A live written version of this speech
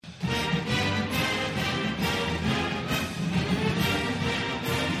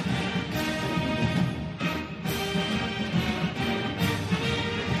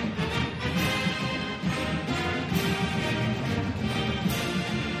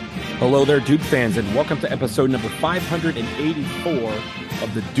Hello there, Duke fans, and welcome to episode number 584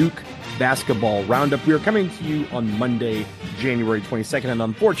 of the Duke Basketball Roundup. We are coming to you on Monday, January 22nd, and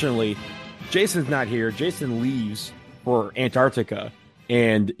unfortunately, Jason's not here. Jason leaves for Antarctica,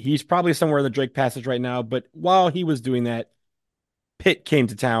 and he's probably somewhere in the Drake Passage right now, but while he was doing that, Pitt came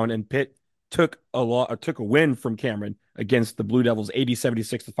to town, and Pitt took a win from Cameron against the Blue Devils,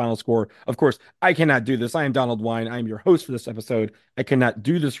 80-76, the final score. Of course, I cannot do this. I am Donald Wine. I am your host for this episode. I cannot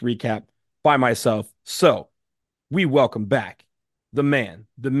do this recap by myself. So we welcome back the man,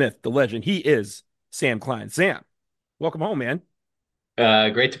 the myth, the legend. He is Sam Klein. Sam, welcome home, man.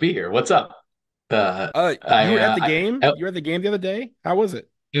 Great to be here. What's up? You were at the game. I You were at the game the other day. How was it?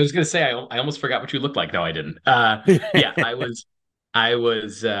 was gonna say I almost forgot what you looked like. No, I didn't. Yeah, I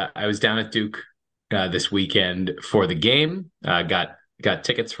was down at Duke this weekend for the game. Got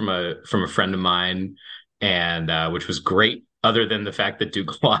tickets from a friend of mine, and which was great. Other than the fact that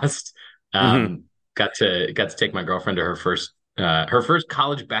Duke lost, Hmm. got to take my girlfriend to her first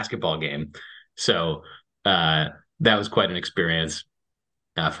college basketball game. So that was quite an experience.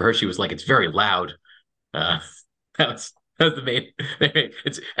 For her, she was like, "It's very loud." Uh, that was the main.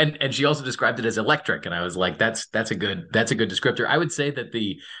 It's and she also described it as electric, and I was like, "That's a good descriptor." I would say that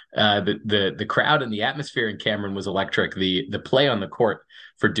the crowd and the atmosphere in Cameron was electric. The play on the court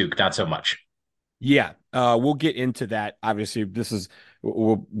for Duke, not so much. Yeah, we'll get into that. Obviously,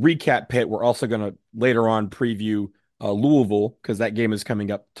 we'll recap Pitt. We're also going to later on preview Louisville because that game is coming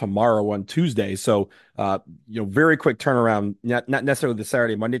up tomorrow on Tuesday. So, very quick turnaround. Not necessarily the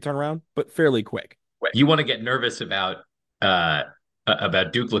Saturday Monday turnaround, but fairly quick. You want to get nervous uh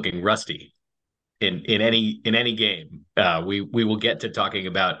about Duke looking rusty in any game. We will get to talking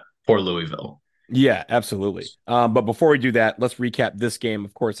about poor Louisville. Yeah, absolutely. But before we do that, let's recap this game.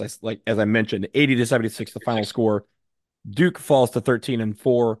 Of course, as I mentioned, 80-76, the final score. Duke falls to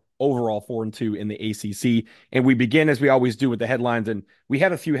 13-4, overall 4-2 in the ACC. And we begin as we always do with the headlines. And we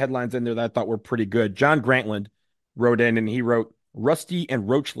had a few headlines in there that I thought were pretty good. John Grantland wrote in and he wrote, Rusty and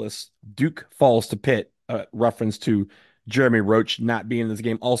Roachless, Duke falls to Pitt, reference to Jeremy Roach not being in this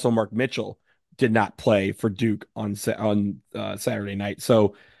game. Also, Mark Mitchell did not play for Duke on Saturday night.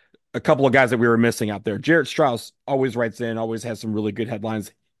 So a couple of guys that we were missing out there. Jarrett Strauss always writes in, always has some really good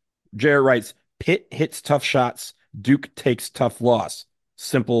headlines. Jarrett writes, Pitt hits tough shots. Duke takes tough loss.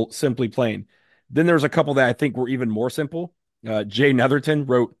 Simply plain. Then there's a couple that I think were even more simple. Jay Netherton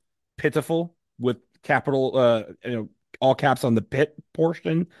wrote pitiful with capital, all caps on the pit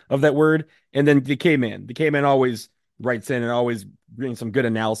portion of that word. And then the K Man always writes in and always brings some good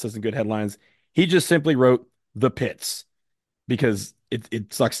analysis and good headlines. He just simply wrote the pits because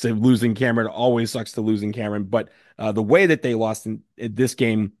it sucks to losing Cameron. It always sucks to losing Cameron. But the way that they lost in this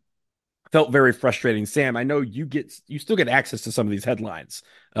game felt very frustrating. Sam, I know you still get access to some of these headlines.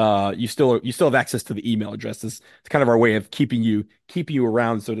 You still have access to the email address. It's kind of our way of keeping you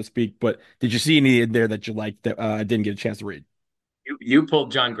around, so to speak. But did you see any in there that you liked that I didn't get a chance to read? You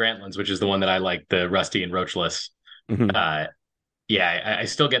pulled John Grantland's, which is the one that I like, the Rusty and Roachless. Hmm. Uh, yeah, I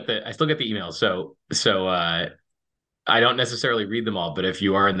still get the emails. So I don't necessarily read them all, but if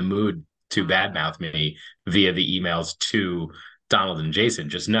you are in the mood to badmouth me via the emails to Donald and Jason,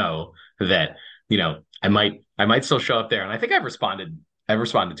 just know that I might still show up there, and I think I've responded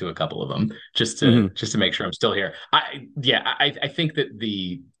to a couple of them just to Hmm. just to make sure I'm still here. I think that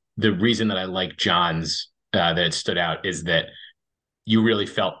the reason that I like John's that it stood out is that you really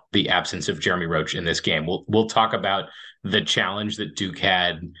felt the absence of Jeremy Roach in this game. We'll talk about the challenge that Duke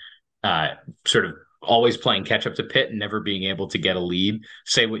had, sort of always playing catch up to Pitt and never being able to get a lead.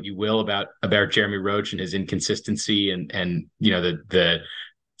 Say what you will about Jeremy Roach and his inconsistency and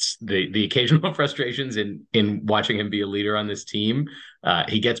the occasional frustrations in watching him be a leader on this team.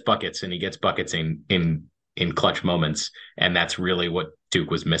 He gets buckets and he gets buckets in clutch moments, and that's really what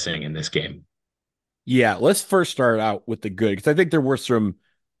Duke was missing in this game. Yeah, let's first start out with the good because I think there were some,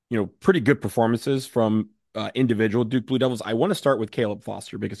 pretty good performances from individual Duke Blue Devils. I want to start with Caleb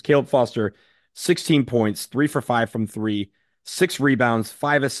Foster because Caleb Foster, 16 points, 3 for 5 from three, 6 rebounds,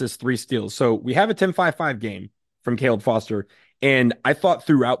 5 assists, 3 steals. So we have a 10-5-5 game from Caleb Foster. And I thought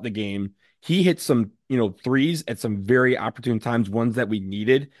throughout the game, he hit some, threes at some very opportune times, ones that we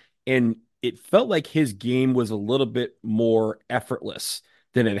needed. And it felt like his game was a little bit more effortless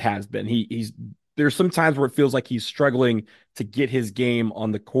than it has been. He's there's some times where it feels like he's struggling to get his game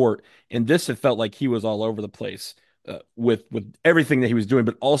on the court, and this it felt like he was all over the place with everything that he was doing,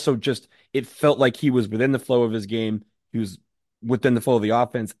 but also just it felt like he was within the flow of his game. He was within the flow of the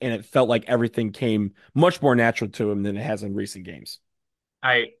offense, and it felt like everything came much more natural to him than it has in recent games.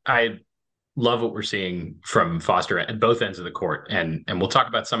 I love what we're seeing from Foster at both ends of the court, and we'll talk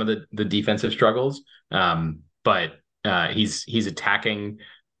about some of the defensive struggles. But he's attacking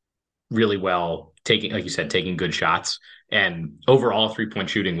really well, taking, like you said, taking good shots, and overall 3-point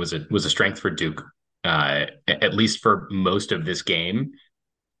shooting was a strength for Duke, at least for most of this game.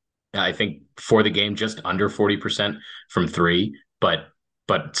 I think for the game, just under 40% from three, but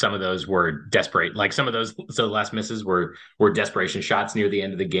some of those were desperate. Like some of those, so the last misses were desperation shots near the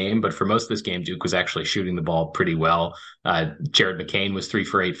end of the game. But for most of this game, Duke was actually shooting the ball pretty well. Jared McCain was 3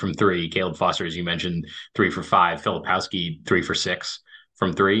 for 8 from three. Caleb Foster, as you mentioned, 3 for 5. Filipowski 3 for 6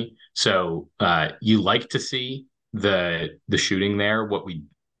 from three. So you like to see the shooting there. What we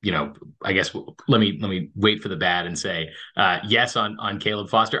I guess let me wait for the bad and say yes on Caleb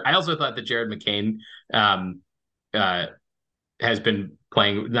Foster. I also thought that Jared McCain uh, has been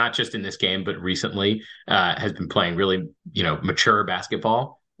playing not just in this game but recently has been playing really mature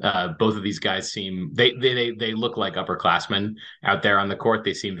basketball. Both of these guys seem they look like upperclassmen out there on the court.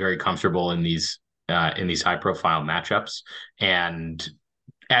 They seem very comfortable in these high profile matchups, and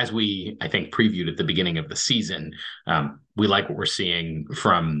as we I think previewed at the beginning of the season, we like what we're seeing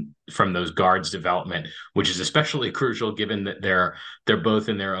from those guards development, which is especially crucial given that they're both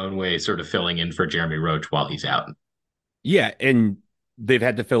in their own way sort of filling in for Jeremy Roach while he's out. Yeah, and they've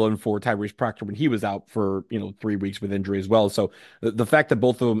had to fill in for Tyrese Proctor when he was out for 3 weeks with injury as well. So the fact that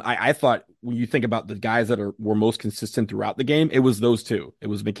both of them, I thought when you think about the guys that were most consistent throughout the game, it was those two. It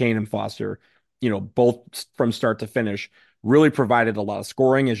was McCain and Foster. Both from start to finish really provided a lot of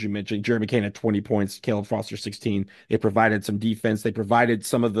scoring, as you mentioned. Jeremy McCain had 20 points, Caleb Foster 16. They provided some defense. They provided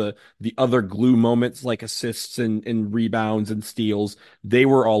some of the other glue moments like assists and rebounds and steals. They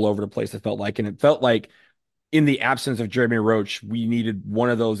were all over the place. It felt like, and it felt like in the absence of Jeremy Roach, we needed one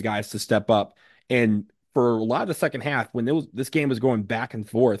of those guys to step up. And for a lot of the second half, when this game was going back and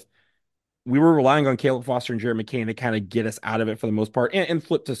forth, we were relying on Caleb Foster and Jeremy McCain to kind of get us out of it for the most part and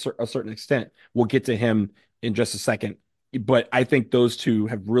flip to a certain extent. We'll get to him in just a second. But I think those two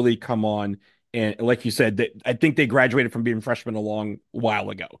have really come on. And like you said, I think they graduated from being freshmen a long while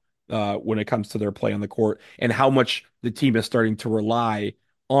ago when it comes to their play on the court and how much the team is starting to rely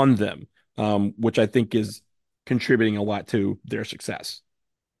on them, which I think is contributing a lot to their success.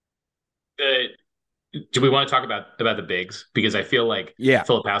 Uh, do we want to talk about the bigs? Because I feel like Yeah.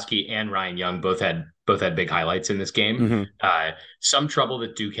 Filipowski and Ryan Young both had big highlights in this game. Hmm. Some trouble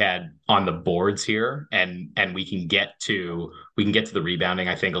that Duke had on the boards here, and we can get to the rebounding.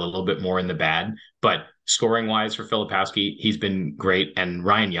 I think a little bit more in the bad, but scoring wise for Filipowski, he's been great, and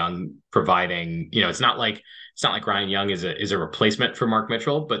Ryan Young providing. It's not like Ryan Young is a replacement for Mark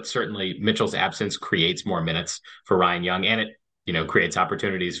Mitchell, but certainly Mitchell's absence creates more minutes for Ryan Young, and it creates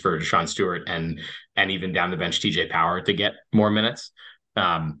opportunities for Deshaun Stewart and even down the bench TJ Power to get more minutes.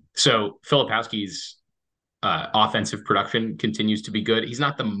 So Filipowski's offensive production continues to be good. He's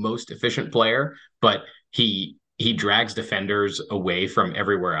not the most efficient player, but he drags defenders away from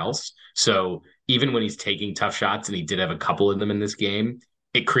everywhere else. So even when he's taking tough shots, and he did have a couple of them in this game,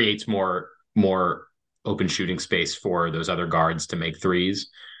 it creates more open shooting space for those other guards to make threes.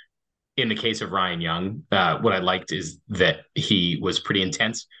 In the case of Ryan Young, what I liked is that he was pretty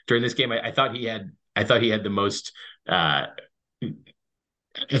intense during this game. I thought he had the most.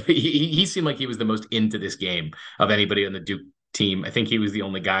 He seemed like he was the most into this game of anybody on the Duke team. I think he was the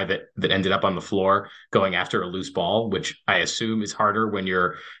only guy that ended up on the floor going after a loose ball, which I assume is harder when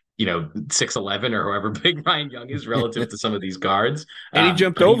you're 6'11" or however big Ryan Young is relative to some of these guards. And he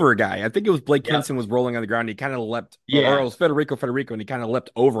jumped But he, over a guy. I think it was Blake yeah, Henson was rolling on the ground. He kind of leapt, or it yeah, was Federico, and he kind of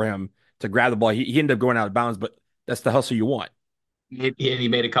leapt over him to grab the ball. He ended up going out of bounds, but that's the hustle you want. he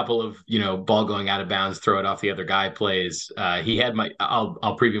made a couple of ball going out of bounds, throw it off the other guy plays. He had I'll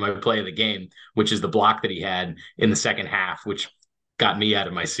preview my play of the game, which is the block that he had in the second half, which got me out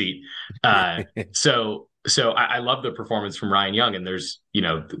of my seat. So I love the performance from Ryan Young, and there's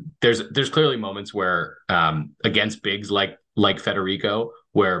clearly moments where against bigs like Federico,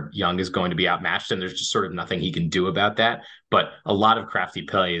 where Young is going to be outmatched, and there's just sort of nothing he can do about that. But a lot of crafty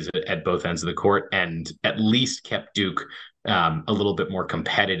plays at both ends of the court, and at least kept Duke a little bit more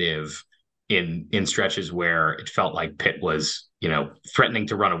competitive in stretches where it felt like Pitt was, threatening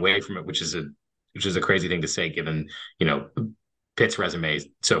to run away from it, which is a crazy thing to say given, Pitt's resume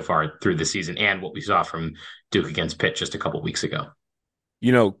so far through the season and what we saw from Duke against Pitt just a couple weeks ago.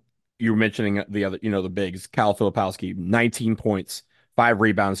 You know, you were mentioning the other, the bigs. Kyle Filipowski, 19 points, 5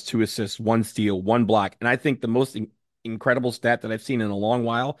 rebounds, 2 assists, 1 steal, 1 block. And I think the most incredible stat that I've seen in a long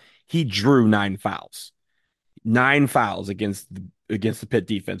while, he drew 9 fouls. 9 fouls against the Pitt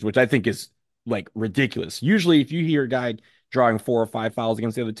defense, which I think is like ridiculous. Usually, if you hear a guy drawing 4 or 5 fouls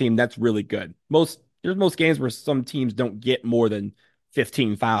against the other team. That's really good. There's most games where some teams don't get more than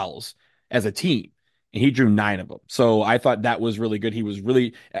 15 fouls as a team, and he drew 9 of them. So I thought that was really good. He was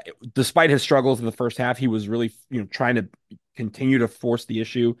really, despite his struggles in the first half, he was really, trying to continue to force the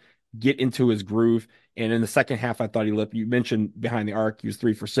issue, get into his groove. And in the second half, I thought he looked. You mentioned behind the arc, he was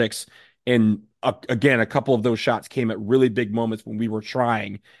 3 for 6, and again, a couple of those shots came at really big moments when we were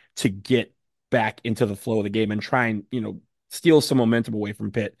trying to get back into the flow of the game and try and steal some momentum away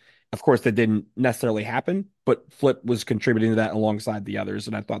from Pitt. Of course, that didn't necessarily happen, but Flip was contributing to that alongside the others,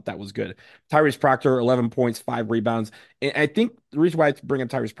 and I thought that was good. Tyrese Proctor, 11 points, 5 rebounds. And I think the reason why I bring up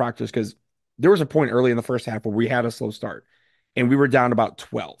Tyrese Proctor is because there was a point early in the first half where we had a slow start, and we were down about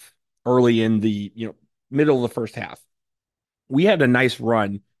 12 early in the middle of the first half. We had a nice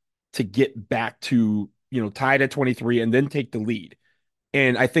run to get back to tied at 23 and then take the lead.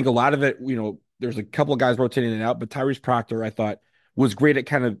 And I think a lot of it, there's a couple of guys rotating it out, but Tyrese Proctor, I thought, was great at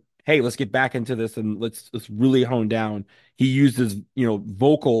kind of, hey, let's get back into this and let's really hone down. He used his,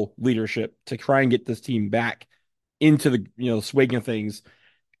 vocal leadership to try and get this team back into the, swing of things.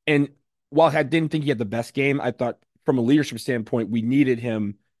 And while I didn't think he had the best game, I thought from a leadership standpoint, we needed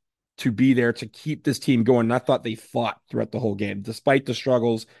him to be there to keep this team going. And I thought they fought throughout the whole game, despite the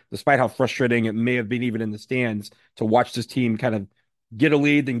struggles, despite how frustrating it may have been even in the stands to watch this team kind of get a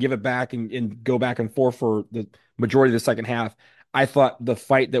lead, then give it back and go back and forth for the majority of the second half. I thought the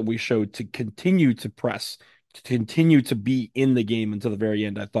fight that we showed to continue to press, to continue to be in the game until the very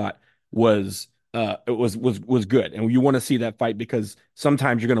end, I thought was it was good. And you want to see that fight because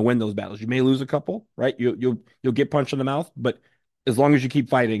sometimes you're going to win those battles. You may lose a couple, right? You'll get punched in the mouth, but as long as you keep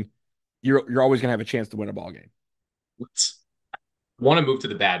fighting, you're always going to have a chance to win a ball game. Let's want to move to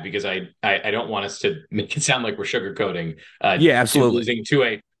the bad because I don't want us to make it sound like we're sugarcoating Yeah, to absolutely. losing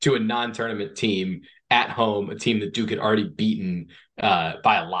to a non-tournament team at home, a team that Duke had already beaten by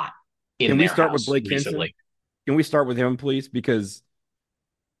a lot in Can we their start with house Blake Hinson? recently. Can we start with him, please? Because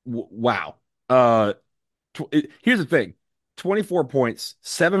wow. Uh, Here's the thing: 24 points,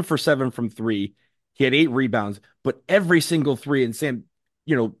 7 for 7 from three. He had 8 rebounds, but every single three, and Sam,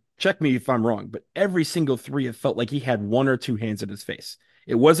 check me if I'm wrong, but every single three, it felt like he had one or two hands in his face.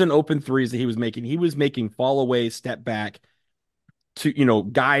 It wasn't open threes that he was making. He was making fall away, step back, to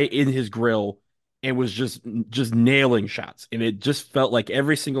guy in his grill and was just nailing shots, and it just felt like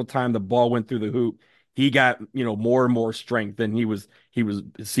every single time the ball went through the hoop he got more and more strength, and he was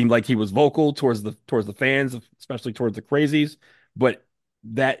it seemed like he was vocal towards the fans, especially towards the crazies. But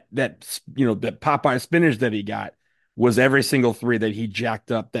that Popeye spinach that he got was every single three that he jacked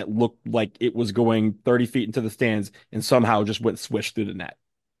up that looked like it was going 30 feet into the stands and somehow just went swish through the net.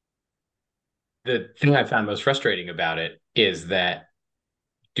 The thing I found most frustrating about it is that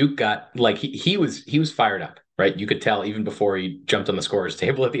Duke got like he was fired up, right? You could tell even before he jumped on the scorers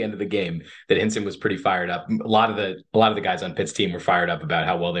table at the end of the game that Hinson was pretty fired up. A lot of the guys on Pitt's team were fired up about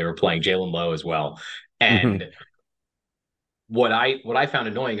how well they were playing. Jalen Lowe as well. Mm-hmm. And what I found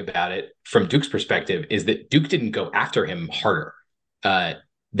annoying about it from Duke's perspective is that Duke didn't go after him harder. Uh,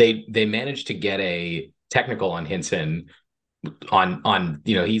 they managed to get a technical on Hinson on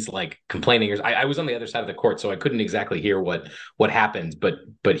he's like complaining. I was on the other side of the court, so I couldn't exactly hear what happened,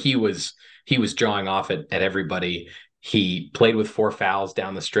 but he was jawing off at everybody. He played with 4 fouls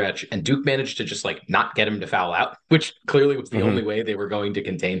down the stretch, and Duke managed to just like not get him to foul out, which clearly was the only Mm-hmm. way they were going to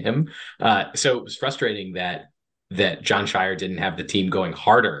contain him. So it was frustrating that John Shire didn't have the team going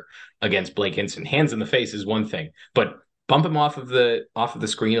harder against Blake Hinson. Hands in the face is one thing, but bump him off of the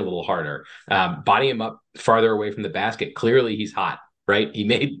screen a little harder, body him up farther away from the basket. Clearly, he's hot, right? He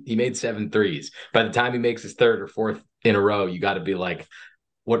made 7 threes. By the time he makes his third or fourth in a row, you got to be like,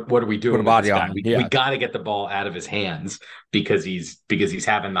 what are we Put a doing with body this on guy? him. We Yeah. got to get the ball out of his hands because he's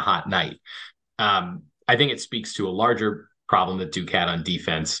having the hot night. I think it speaks to a larger problem that Duke had on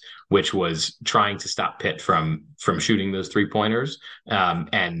defense, which was trying to stop Pitt from shooting those 3 pointers. And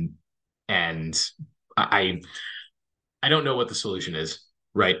I don't know what the solution is,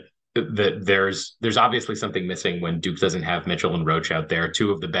 right? There's obviously something missing when Duke doesn't have Mitchell and Roach out there,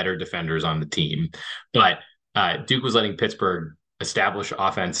 two of the better defenders on the team. But Duke was letting Pittsburgh establish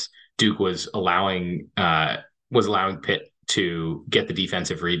offense. Duke was allowing Pitt to get the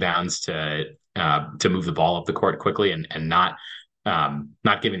defensive rebounds to move the ball up the court quickly and not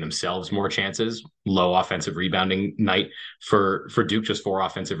giving themselves more chances. Low offensive rebounding night for Duke, just 4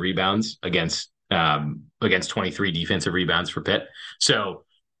 offensive rebounds against 23 defensive rebounds for Pitt. So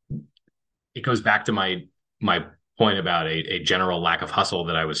it goes back to my point about a general lack of hustle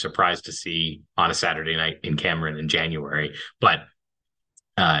that I was surprised to see on a Saturday night in Cameron in January. But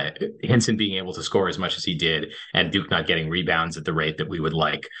uh, Hinson being able to score as much as he did, and Duke not getting rebounds at the rate that we would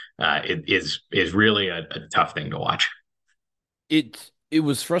like, is really a tough thing to watch. It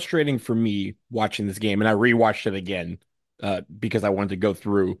was frustrating for me watching this game, and I rewatched it again because I wanted to go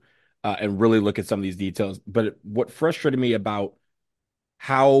through and really look at some of these details. But what frustrated me about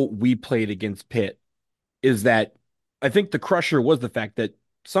how we played against Pitt is that I think the crusher was the fact that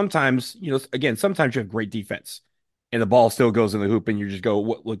sometimes, again, sometimes you have great defense and the ball still goes in the hoop and you just go,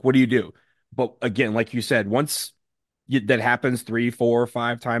 what do you do? But again, like you said, once that happens three, four,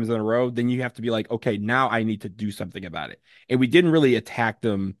 five times in a row, then you have to be like, okay, now I need to do something about it. And we didn't really attack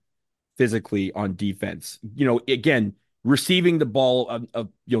them physically on defense. Again, receiving the ball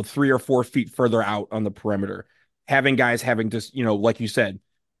 3 or 4 feet further out on the perimeter, having guys having to, like you said,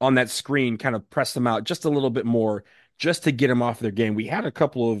 on that screen, kind of press them out just a little bit more, just to get them off their game. We had a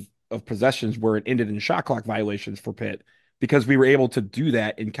couple of possessions where it ended in shot clock violations for Pitt because we were able to do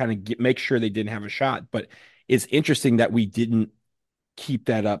that and kind of make sure they didn't have a shot. But it's interesting that we didn't keep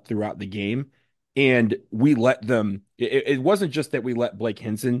that up throughout the game. And we let them, it wasn't just that we let Blake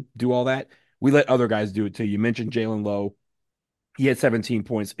Hinson do all that. We let other guys do it too. You mentioned Jalen Lowe. He had 17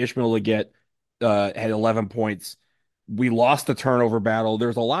 points. Ishmael Leggett had 11 points. We lost the turnover battle.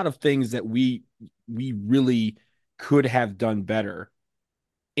 There's a lot of things that we really could have done better.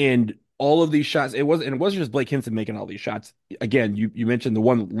 And all of these shots, it wasn't just Blake Hinson making all these shots. Again, you mentioned the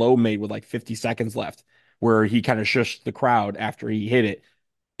one Lowe made with like 50 seconds left, where he kind of shushed the crowd after he hit it.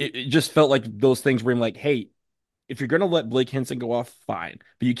 It just felt like those things where I'm like, hey, if you're going to let Blake Hinson go off, fine,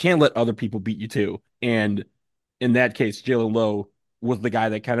 but you can't let other people beat you too. And in that case, Jalen Lowe was the guy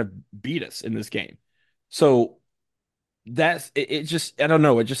that kind of beat us in this game. So it just, I don't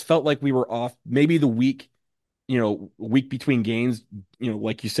know. It just felt like we were off. Maybe the week between games,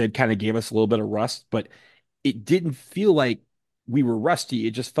 like you said, kind of gave us a little bit of rust, but it didn't feel like we were rusty.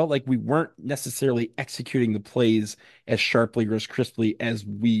 It just felt like we weren't necessarily executing the plays as sharply or as crisply as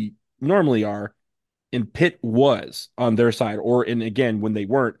we normally are. And Pitt was on their side, and again, when they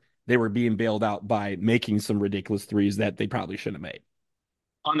weren't, they were being bailed out by making some ridiculous threes that they probably shouldn't have made.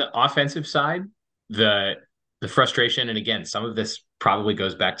 On the offensive side, the the frustration, and again, some of this probably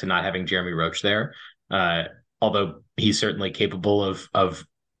goes back to not having Jeremy Roach there. Uh, Although he's certainly capable of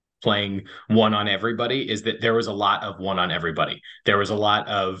playing one on everybody, is that there was a lot of one on everybody. There was a lot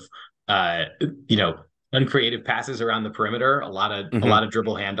of uh, you know uncreative passes around the perimeter, a Mm-hmm. lot of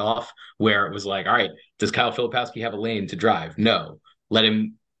dribble handoff where it was like, all right, does Kyle Filipowski have a lane to drive? No, let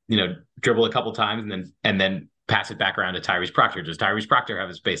him dribble a couple times and then pass it back around to Tyrese Proctor. Does Tyrese Proctor have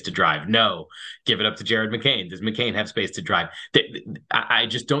a space to drive? No. Give it up to Jared McCain. Does McCain have space to drive? I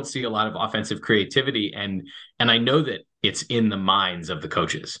just don't see a lot of offensive creativity, and I know that it's in the minds of the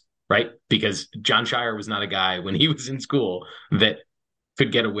coaches, right? Because John Shire was not a guy when he was in school that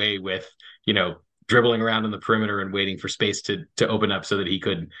could get away with, dribbling around on the perimeter and waiting for space to open up so that he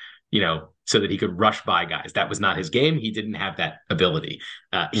could, so that he could rush by guys. That was not his game. He didn't have that ability.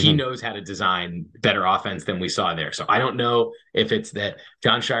 He Mm-hmm. knows how to design better offense than we saw there. So I don't know if it's that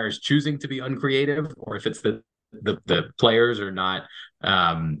John Shire is choosing to be uncreative, or if it's that the players are not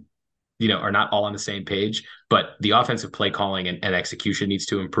are not all on the same page, but the offensive play calling and execution needs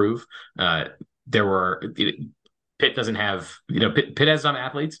to improve. There were Pitt doesn't have, Pitt has some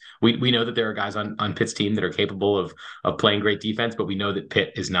athletes. We know that there are guys on Pitt's team that are capable of playing great defense, but we know that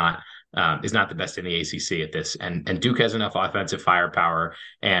Pitt is not the best in the ACC at this. And Duke has enough offensive firepower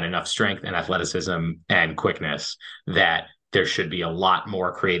and enough strength and athleticism and quickness that there should be a lot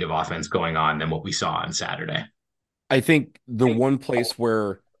more creative offense going on than what we saw on Saturday. I think the one place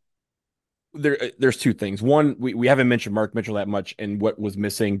where there's two things. One, we haven't mentioned Mark Mitchell that much and what was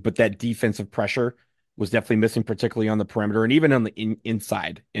missing, but that defensive pressure was definitely missing, particularly on the perimeter and even on the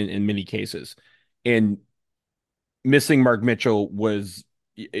inside in many cases. And missing Mark Mitchell was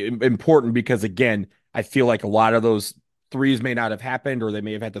important because, again, I feel like a lot of those threes may not have happened or they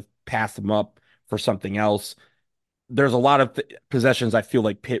may have had to pass them up for something else. There's a lot of possessions I feel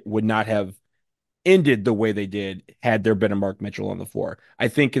like Pitt would not have ended the way they did had there been a Mark Mitchell on the floor. I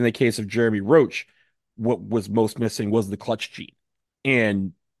think in the case of Jeremy Roach, what was most missing was the clutch gene.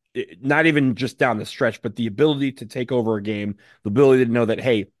 And not even just down the stretch, but the ability to take over a game, the ability to know that,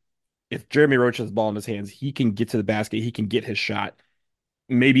 hey, if Jeremy Roach has the ball in his hands, he can get to the basket, he can get his shot,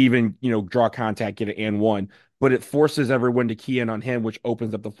 maybe even, draw contact, get it and one. But it forces everyone to key in on him, which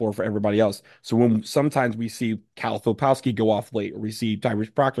opens up the floor for everybody else. So when sometimes we see Cal Filipowski go off late or we see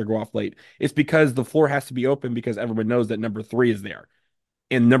Tyrese Proctor go off late, it's because the floor has to be open because everyone knows that number three is there.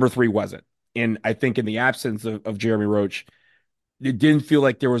 And number three wasn't. And I think in the absence of Jeremy Roach, it didn't feel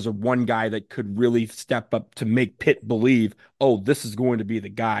like there was a one guy that could really step up to make Pitt believe, oh, this is going to be the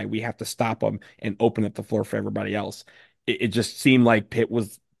guy. We have to stop him and open up the floor for everybody else. It just seemed like Pitt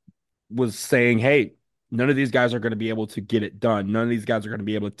was saying, hey, none of these guys are going to be able to get it done. None of these guys are going to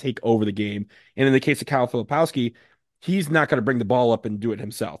be able to take over the game. And in the case of Kyle Filipowski, he's not going to bring the ball up and do it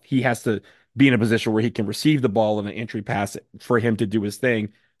himself. He has to be in a position where he can receive the ball in an entry pass for him to do his thing.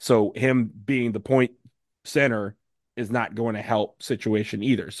 So him being the point center is not going to help situation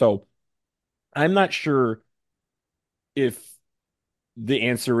either. So I'm not sure if the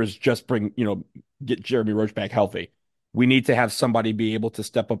answer is just get Jeremy Roach back healthy. We need to have somebody be able to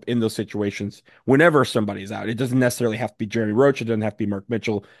step up in those situations whenever somebody's out. It doesn't necessarily have to be Jeremy Roach. It doesn't have to be Mark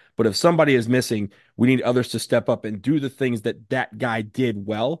Mitchell. But if somebody is missing, we need others to step up and do the things that that guy did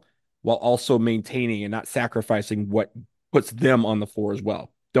well, while also maintaining and not sacrificing what puts them on the floor as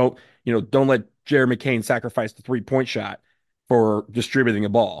well. Don't let Jeremy Kane sacrifice the 3-point shot for distributing a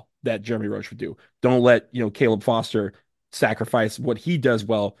ball that Jeremy Roach would do. Don't let, Caleb Foster sacrifice what he does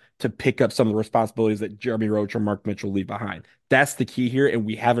well to pick up some of the responsibilities that Jeremy Roach or Mark Mitchell leave behind. That's the key here, and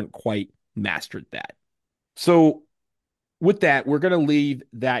we haven't quite mastered that. So with that, we're going to leave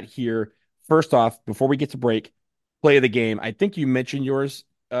that here. First off, before we get to break, play of the game. I think you mentioned yours,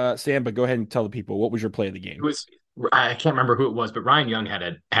 Sam, but go ahead and tell the people, what was your play of the It game? was I can't remember who it was, but Ryan Young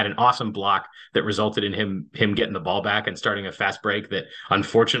had an awesome block that resulted in him getting the ball back and starting a fast break that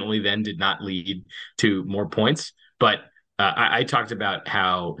unfortunately then did not lead to more points. But I talked about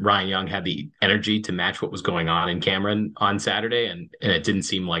how Ryan Young had the energy to match what was going on in Cameron on Saturday, and it didn't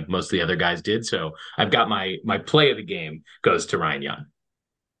seem like most of the other guys did. So I've got my play of the game goes to Ryan Young.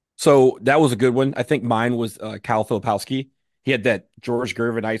 So that was a good one. I think mine was Kyle Filipowski. He had that George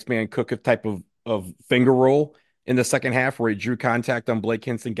Gervin Iceman Cook type of finger roll in the second half where he drew contact on Blake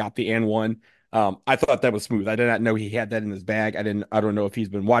Hinson, got the and one. I thought that was smooth. I did not know he had that in his bag. I don't know if he's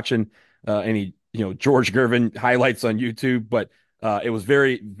been watching any, George Gervin highlights on YouTube, but it was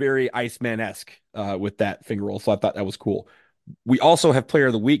very, very Iceman-esque with that finger roll. So I thought that was cool. We also have player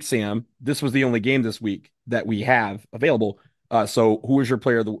of the week, Sam. This was the only game this week that we have available. So who is your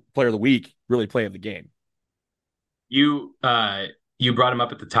player of the week? Really, play of the game. You brought him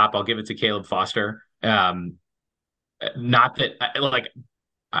up at the top. I'll give it to Caleb Foster. Not that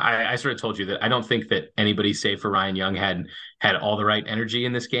I sort of told you that I don't think that anybody save for Ryan Young had all the right energy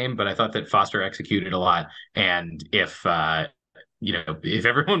in this game, but I thought that Foster executed a lot. And if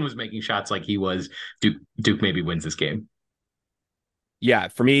everyone was making shots like he was, Duke maybe wins this game. Yeah,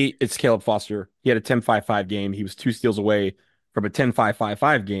 for me, it's Caleb Foster. He had a 10-5-5 game. He was 2 steals away from a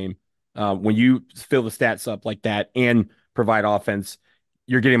 10-5-5-5 game. When you fill the stats up like that and provide offense,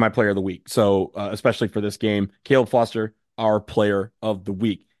 you're getting my player of the week. So, especially for this game, Caleb Foster, our player of the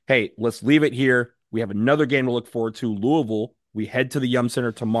week. Hey, let's leave it here. We have another game to look forward to. Louisville. We head to the Yum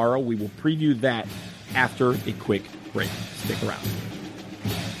Center tomorrow. We will preview that after a quick break. Stick around.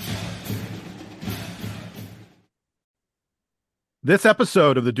 This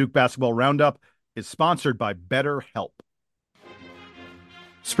episode of the Duke Basketball Roundup is sponsored by BetterHelp.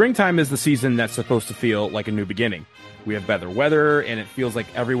 Springtime is the season that's supposed to feel like a new beginning. We have better weather, and it feels like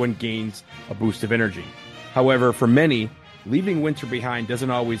everyone gains a boost of energy. However, for many, leaving winter behind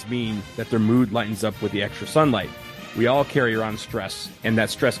doesn't always mean that their mood lightens up with the extra sunlight. We all carry around stress, and that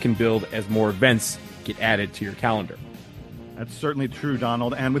stress can build as more events get added to your calendar. That's certainly true,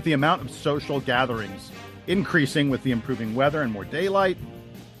 Donald. And with the amount of social gatherings increasing with the improving weather and more daylight,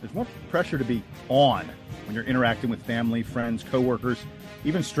 there's more pressure to be on when you're interacting with family, friends, coworkers,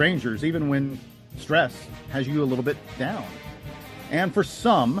 even strangers, even when stress has you a little bit down. And for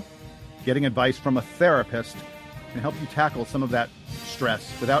some, getting advice from a therapist can help you tackle some of that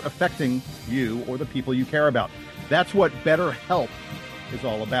stress without affecting you or the people you care about. That's what BetterHelp is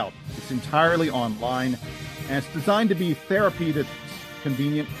all about. It's entirely online, and it's designed to be therapy that's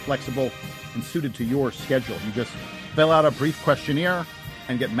convenient, flexible, and suited to your schedule. You just fill out a brief questionnaire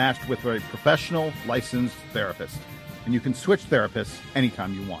and get matched with a professional, licensed therapist. And you can switch therapists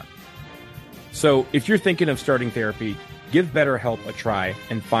anytime you want. So if you're thinking of starting therapy, give BetterHelp a try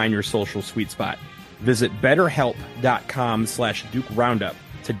and find your social sweet spot. Visit betterhelp.com/Duke Roundup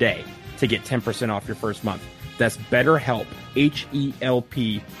today to get 10% off your first month. That's BetterHelp,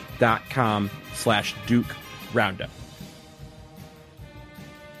 HELP.com/Duke Roundup.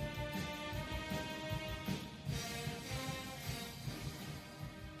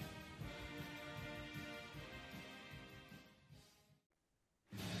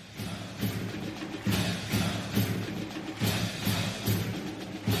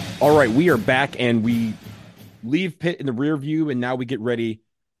 All right, we are back and we leave Pitt in the rear view, and now we get ready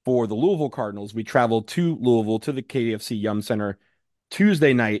for the Louisville Cardinals. We travel to Louisville to the KFC Yum Center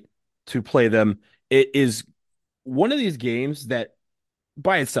Tuesday night to play them. It is one of these games that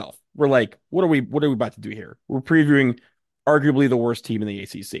by itself, we're like, what are we about to do here? We're previewing arguably the worst team in the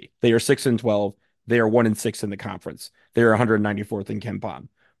ACC. They are 6-12. They are 1-6 in the conference. They are 194th in KenPom.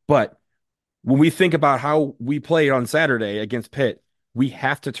 But when we think about how we played on Saturday against Pitt, we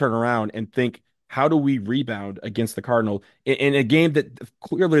have to turn around and think, how do we rebound against the Cardinals in a game that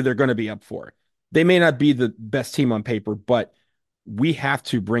clearly they're going to be up for? They may not be the best team on paper, but we have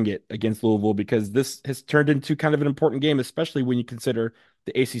to bring it against Louisville because this has turned into kind of an important game, especially when you consider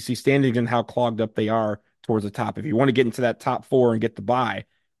the ACC standings and how clogged up they are towards the top. If you want to get into that top four and get the bye,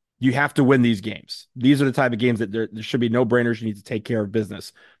 you have to win these games. These are the type of games that there should be no brainers. You need to take care of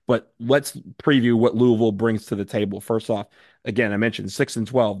business. But let's preview what Louisville brings to the table. First off, again, I mentioned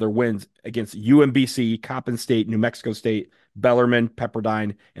 6-12. Their wins against UMBC, Coppin State, New Mexico State, Bellarmine,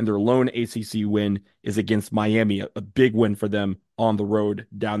 Pepperdine, and their lone ACC win is against Miami, a big win for them on the road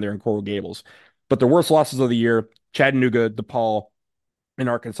down there in Coral Gables. But the worst losses of the year, Chattanooga, DePaul, and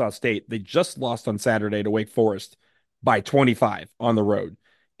Arkansas State. They just lost on Saturday to Wake Forest by 25 on the road.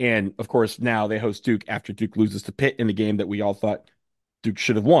 And of course, now they host Duke after Duke loses to Pitt in a game that we all thought Duke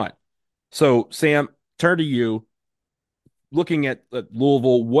should have won. So, Sam, turn to you. Looking at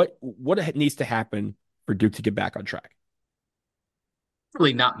Louisville, what needs to happen for Duke to get back on track?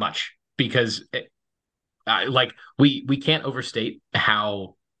 Really, not much because like we can't overstate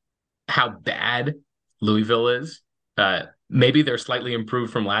how bad Louisville is. Maybe they're slightly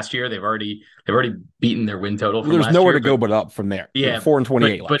improved from last year. They've already beaten their win total from There's last nowhere year, to go but up from there. yeah,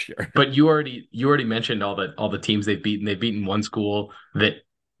 4-28 but last year. but you already mentioned all the teams they've beaten. They've beaten one school that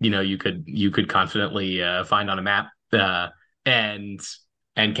you could confidently find on a map. And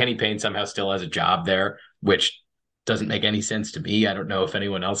Kenny Payne somehow still has a job there, which doesn't make any sense to me. I don't know if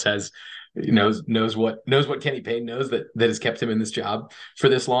anyone else knows what Kenny Payne knows that has kept him in this job for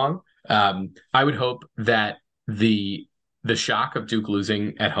this long. I would hope that the shock of Duke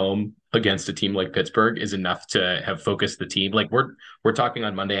losing at home against a team like Pittsburgh is enough to have focused the team. Like we're talking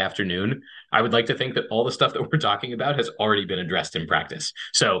on Monday afternoon. I would like to think that all the stuff that we're talking about has already been addressed in practice.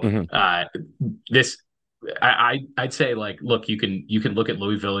 So Mhm. this I'd say, like, look, you can look at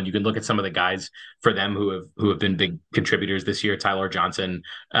Louisville and you can look at some of the guys for them who have been big contributors this year, Tyler Johnson,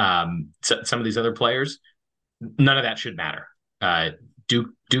 some of these other players. None of that should matter.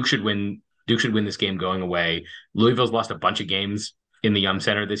 Duke should win. Duke should win this game going away. Louisville's lost a bunch of games in the Yum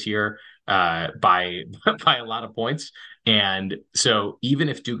Center this year by by a lot of points, and so even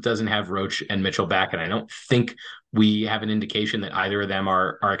if Duke doesn't have Roach and Mitchell back, and I don't think we have an indication that either of them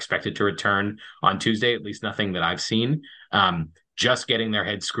are expected to return on Tuesday, at least nothing that I've seen. Just getting their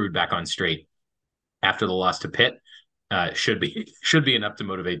heads screwed back on straight after the loss to Pitt should be enough to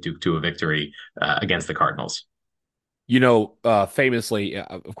motivate Duke to a victory against the Cardinals. Famously,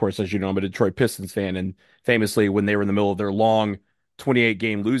 of course, as you know, I'm a Detroit Pistons fan, and famously, when they were in the middle of their long 28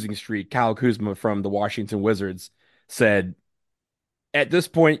 game losing streak, Kyle Kuzma from the Washington Wizards said, at this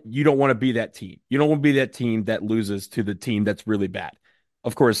point, you don't want to be that team. You don't want to be that team that loses to the team that's really bad.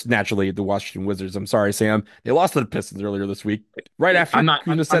 Of course, naturally, the Washington Wizards, I'm sorry, Sam, they lost to the Pistons earlier this week, right after I'm not.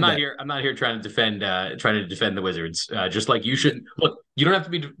 Kuzma I'm said not that. here. I'm not here trying to defend the Wizards. Just like you should look. You don't have to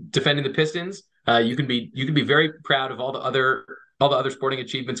be defending the Pistons. You can be very proud of all the other sporting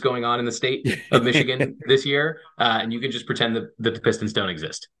achievements going on in the state of Michigan this year, and you can just pretend that the Pistons don't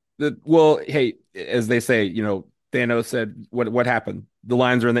exist. Well, hey, as they say, Thanos said, what happened? The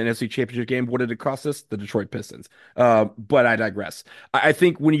Lions are in the NFC Championship game. What did it cost us? The Detroit Pistons. But I digress. I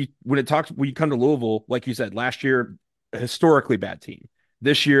think when you come to Louisville, like you said, last year, a historically bad team.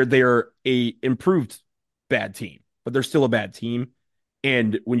 This year, they are a improved bad team, but they're still a bad team.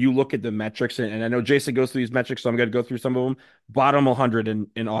 And when you look at the metrics, and I know Jason goes through these metrics, so I'm going to go through some of them. Bottom 100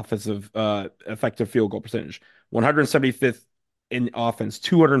 in offensive effective field goal percentage, 175th in offense,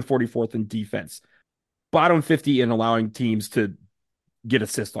 244th in defense, bottom 50 in allowing teams to get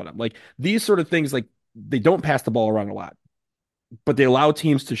assists on them. Like these sort of things, like they don't pass the ball around a lot, but they allow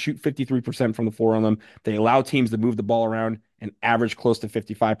teams to shoot 53% from the floor on them. They allow teams to move the ball around and average close to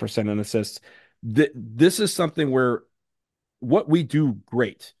 55% in assists. This is something where what we do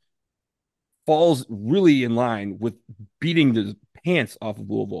great falls really in line with beating the pants off of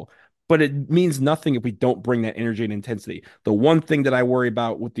Louisville. But it means nothing if we don't bring that energy and intensity. The one thing that I worry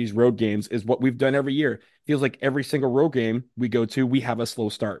about with these road games is what we've done every year. It feels like every single road game we go to, we have a slow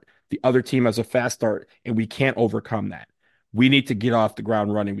start. The other team has a fast start, and we can't overcome that. We need to get off the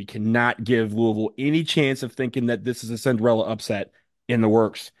ground running. We cannot give Louisville any chance of thinking that this is a Cinderella upset in the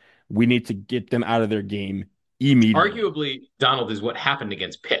works. We need to get them out of their game immediately. Arguably, Donald, is what happened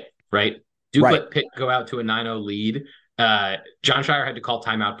against Pitt, right? Duke Right. let Pitt go out to a 9-0 lead, John Shire had to call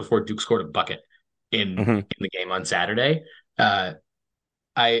timeout before Duke scored a bucket Mhm. in the game on Saturday. Uh,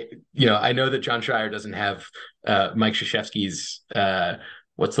 I know that John Shire doesn't have Mike Krzyzewski's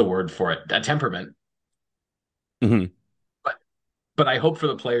what's the word for it? A temperament. Mhm. But I hope for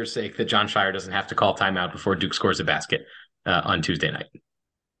the players' sake that John Shire doesn't have to call timeout before Duke scores a basket on Tuesday night.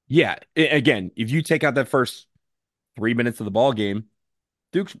 Yeah. Again, if you take out that first 3 minutes of the ball game,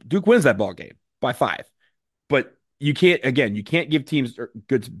 Duke wins that ball game by 5. But you can't give teams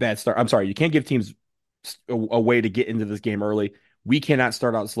good bad start. I'm sorry, you can't give teams a way to get into this game early. We cannot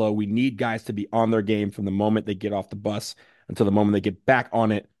start out slow. We need guys to be on their game from the moment they get off the bus until the moment they get back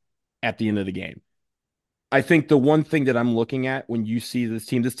on it at the end of the game. I think the one thing that I'm looking at when you see this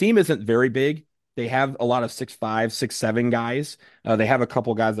team isn't very big. They have a lot of 6'5", 6'7" guys. They have a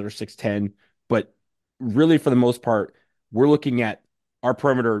couple guys that are 6'10", but really for the most part, we're looking at our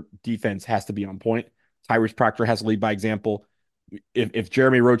perimeter defense has to be on point. Tyrese Proctor has to lead by example. If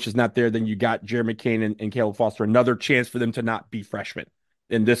Jeremy Roach is not there, then you got Jeremy Kane and Caleb Foster, another chance for them to not be freshmen.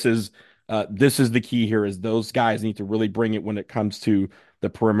 And this is the key here is those guys need to really bring it when it comes to the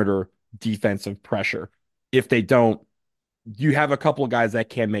perimeter defensive pressure. If they don't, you have a couple of guys that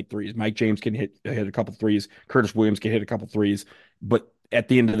can make threes. Mike James can hit a couple threes. Curtis Williams can hit a couple threes. But at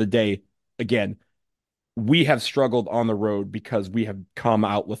the end of the day, again, we have struggled on the road because we have come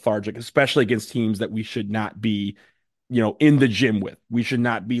out lethargic, especially against teams that we should not be, in the gym with. We should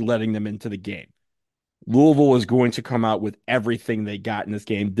not be letting them into the game. Louisville is going to come out with everything they got in this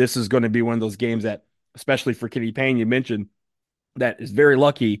game. This is going to be one of those games that, especially for Kenny Payne, you mentioned, that is very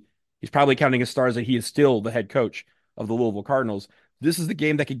lucky. He's probably counting his stars that he is still the head coach of the Louisville Cardinals. This is the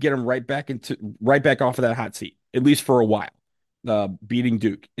game that could get him right back off of that hot seat, at least for a while, beating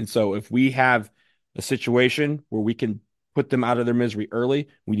Duke. And so if we have a situation where we can put them out of their misery early,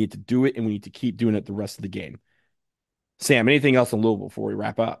 we need to do it and we need to keep doing it the rest of the game. Sam, anything else in Louisville before we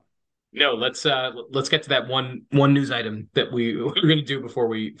wrap up? No, let's get to that one news item that we're going to do before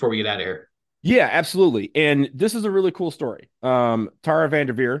we get out of here. Yeah, absolutely. And this is a really cool story. Tara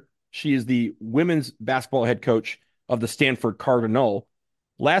Vanderveer, she is the women's basketball head coach of the Stanford Cardinal.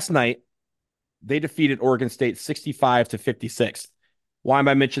 Last night, they defeated Oregon State 65-56. Why am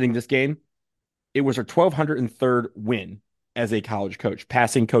I mentioning this game? It was her 1,203rd win as a college coach,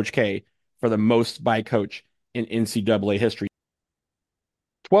 passing Coach K for the most by coach in NCAA history.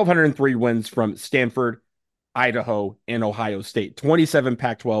 1,203 wins from Stanford, Idaho, and Ohio State. 27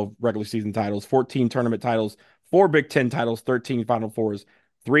 Pac-12 regular season titles, 14 tournament titles, 4 Big Ten titles, 13 Final Fours,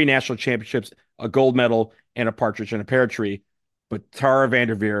 3 national championships, a gold medal, and a partridge in a pear tree. But Tara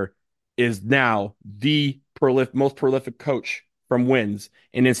Vanderveer is now the most prolific coach from wins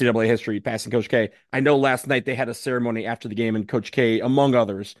in NCAA history, passing Coach K. I know last night they had a ceremony after the game, and Coach K, among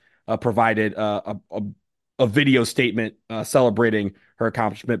others, provided a video statement celebrating her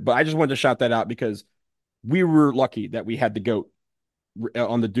accomplishment. But I just wanted to shout that out because we were lucky that we had the GOAT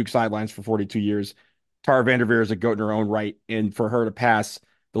on the Duke sidelines for 42 years. Tara Vanderveer is a GOAT in her own right. And for her to pass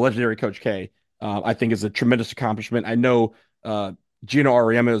the legendary Coach K, I think is a tremendous accomplishment. I know Gino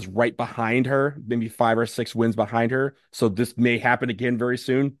Auriemma is right behind her, maybe 5 or 6 wins behind her. So this may happen again very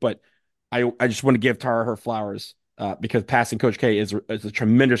soon. But I just want to give Tara her flowers because passing Coach K is a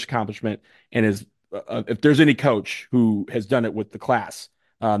tremendous accomplishment and is if there's any coach who has done it with the class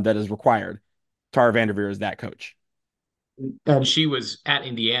that is required, Tara Vanderveer is that coach. And she was at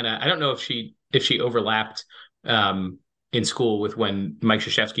Indiana. I don't know if she overlapped in school with when Mike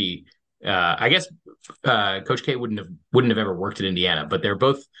Krzyzewski. I guess Coach K wouldn't have ever worked at Indiana, but they're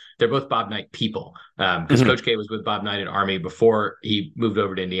both Bob Knight people because Coach K was with Bob Knight at Army before he moved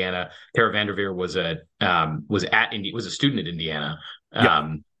over to Indiana. Tara Vanderveer was a student at Indiana.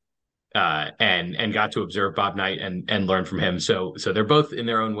 Yep. And got to observe Bob Knight and learn from him. So they're both in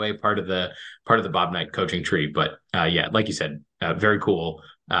their own way part of the Bob Knight coaching tree. But yeah, like you said, very cool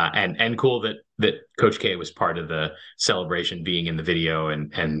and cool that Coach K was part of the celebration, being in the video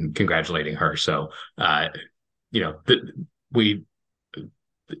and congratulating her. So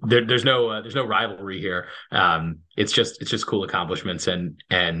there's no rivalry here. It's just cool accomplishments and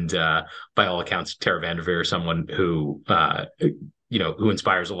by all accounts, Tara Vanderveer is someone who who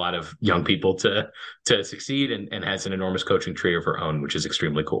inspires a lot of young people to succeed and has an enormous coaching tree of her own, which is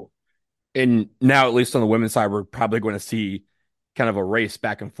extremely cool. And now, at least on the women's side, we're probably going to see kind of a race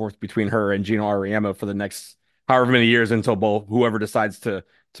back and forth between her and Gino Auriemma for the next however many years until whoever decides to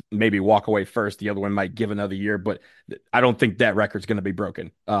maybe walk away first. The other one might give another year, but I don't think that record's going to be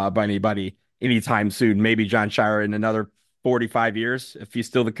broken by anybody anytime soon. Maybe John Shire in another 45 years if he's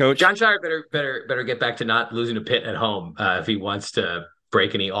still the coach. John Shire better get back to not losing to Pitt at home if he wants to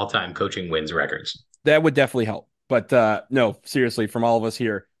break any all-time coaching wins records. That would definitely help. But no, seriously, from all of us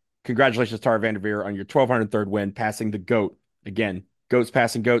here, congratulations, Tara Vanderveer, on your 1,203rd win, passing the GOAT. Again, GOATs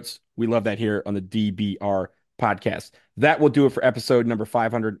passing GOATs. We love that here on the DBR podcast. That will do it for episode number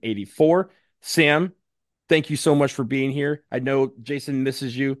 584. Sam, thank you so much for being here. I know Jason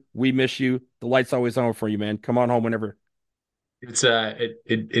misses you. We miss you. The light's always on for you, man. Come on home whenever. It's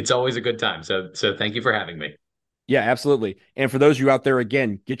always a good time. So thank you for having me. Yeah, absolutely. And for those of you out there,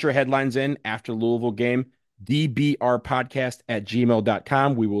 again, get your headlines in after Louisville game,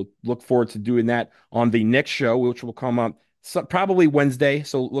 dbrpodcast@gmail.com. We will look forward to doing that on the next show, which will come up probably Wednesday.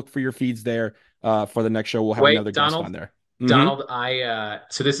 So look for your feeds there for the next show. We'll have another guest on there. Donald,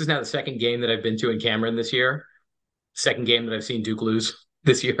 so this is now the second game that I've been to in Cameron this year. Second game that I've seen Duke lose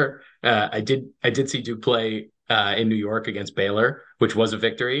this year. I did see Duke play in New York against Baylor, which was a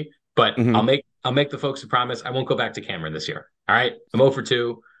victory. But I'll make the folks a promise. I won't go back to Cameron this year. All right, I'm 0 for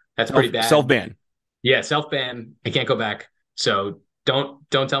 2. That's pretty bad. Self-ban. Yeah, self-ban. I can't go back. So don't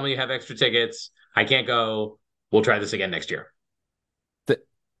tell me you have extra tickets. I can't go. We'll try this again next year.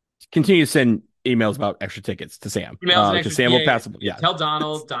 Continue to send emails about extra tickets to Sam. Because Sam will pass them. Yeah. Tell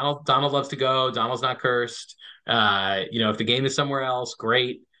Donald. Donald loves to go. Donald's not cursed. If the game is somewhere else,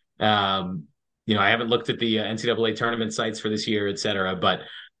 great. I haven't looked at the NCAA tournament sites for this year, et cetera, but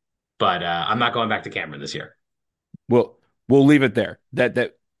I'm not going back to Cameron this year. We'll leave it there.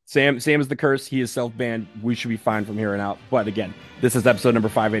 That Sam is the curse. He is self-banned. We should be fine from here on out. But again, this is episode number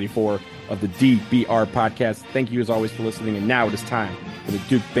 584 of the DBR podcast. Thank you as always for listening. And now it is time for the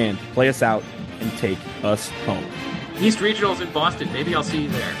Duke band to play us out and take us home. East Regional's in Boston. Maybe I'll see you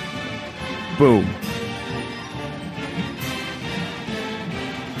there. Boom.